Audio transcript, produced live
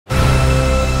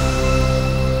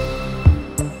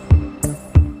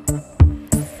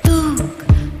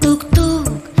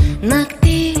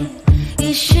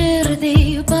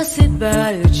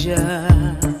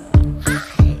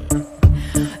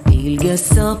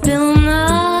pilna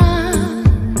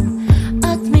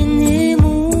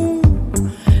atminimų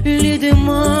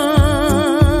lydima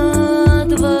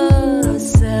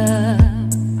dvasia.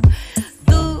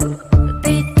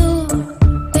 Tai tu,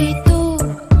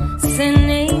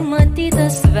 seniai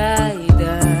matytas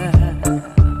veidas,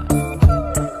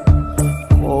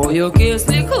 o jokies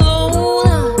lyg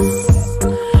launas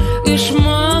iš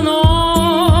mano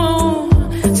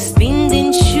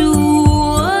spindinčių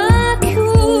akių.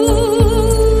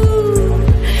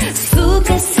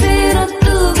 Sukasi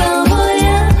ratu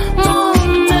galvoje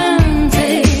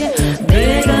momentai,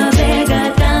 bėga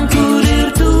ten, kur ir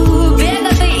tu.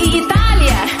 Bėga tai į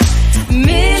Italiją,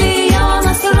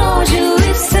 milijonas rožių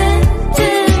ir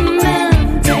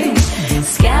sentimentai,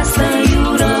 skęsta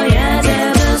jūroje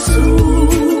debesų.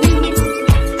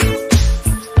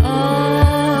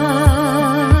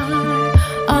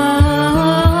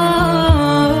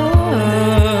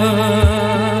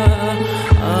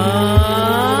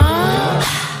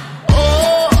 O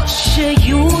ši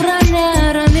jūra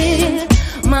nerami,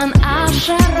 man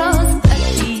ašaros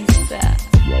akyse.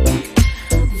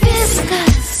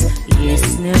 Viskas, jis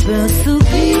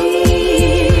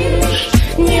nebesugrįš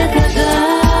niekada.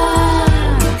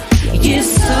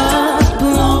 Jis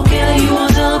atplaukia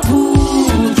juoda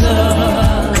pūta.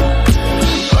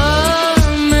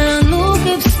 Pamenu,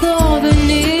 kaip stovi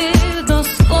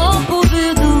Nidos kopų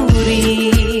vidury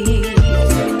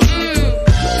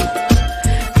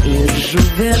ir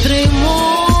žuvėdrai moju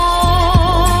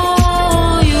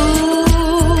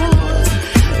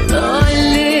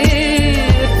toli,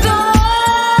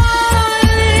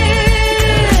 toli.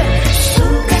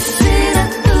 Sukasi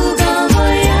ratu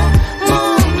galvoje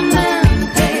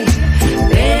momentai,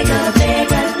 bėga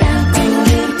ten, kur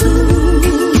ir tu.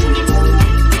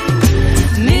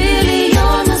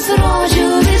 Milijonas rožių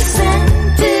ir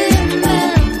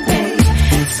sentimentai,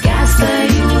 skęsta